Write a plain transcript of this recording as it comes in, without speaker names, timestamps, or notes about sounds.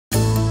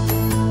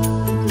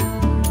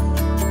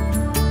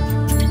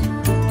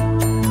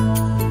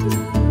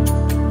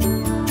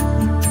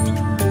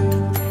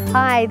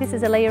Hi, this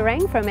is Aaliyah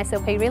Rang from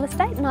SLP Real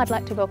Estate and I'd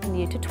like to welcome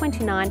you to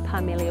 29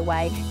 Parmelia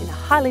Way in the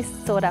highly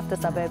sought after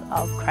suburb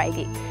of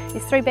Craigie.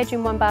 This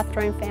 3-bedroom,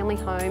 1-bathroom family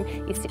home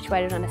is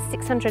situated on a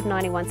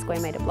 691 square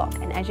metre block,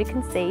 and as you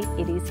can see,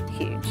 it is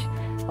huge.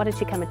 Why don't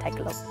you come and take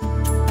a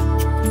look?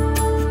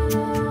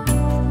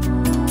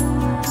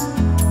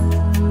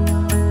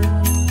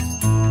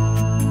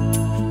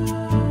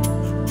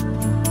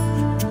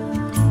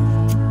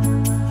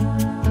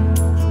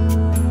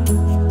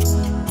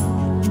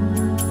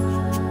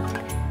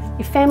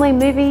 If family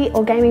movie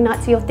or gaming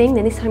nights are your thing,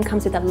 then this home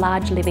comes with a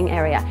large living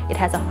area. It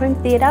has a home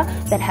theatre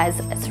that has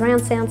a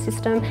surround sound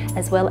system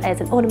as well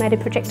as an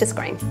automated projector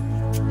screen.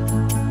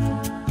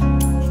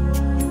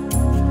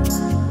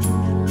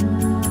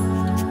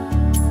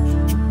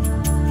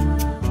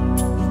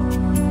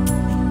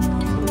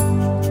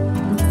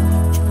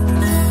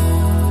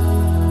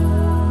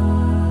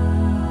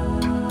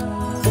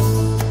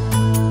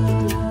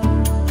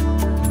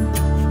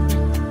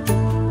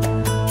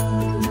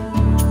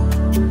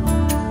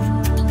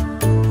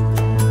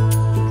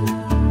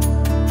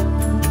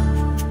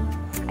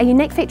 A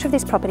unique feature of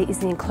this property is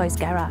the enclosed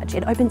garage.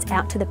 It opens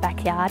out to the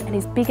backyard and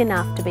is big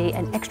enough to be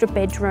an extra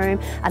bedroom,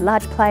 a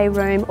large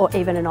playroom, or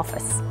even an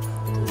office.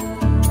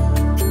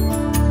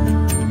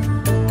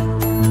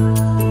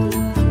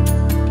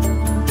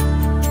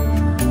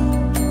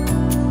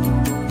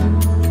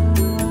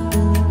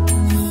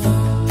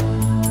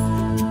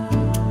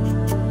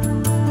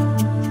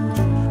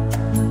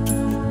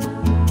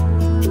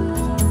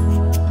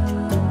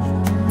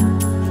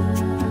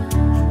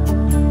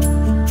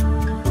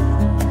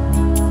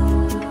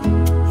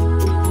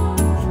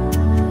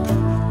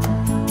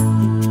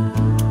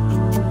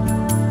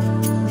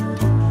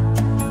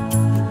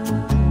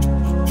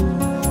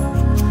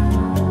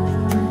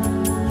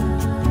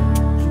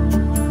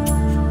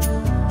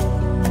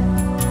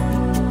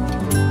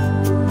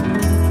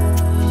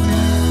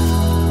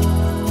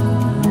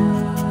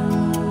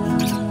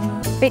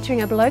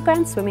 Featuring a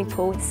below-ground swimming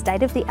pool with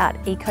state-of-the-art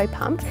eco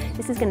pump,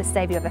 this is going to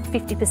save you over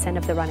 50%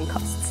 of the running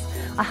costs.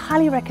 I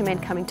highly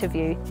recommend coming to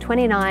view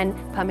 29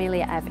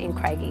 Parmelia Ave in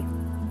Craigie.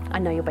 I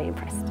know you'll be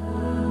impressed.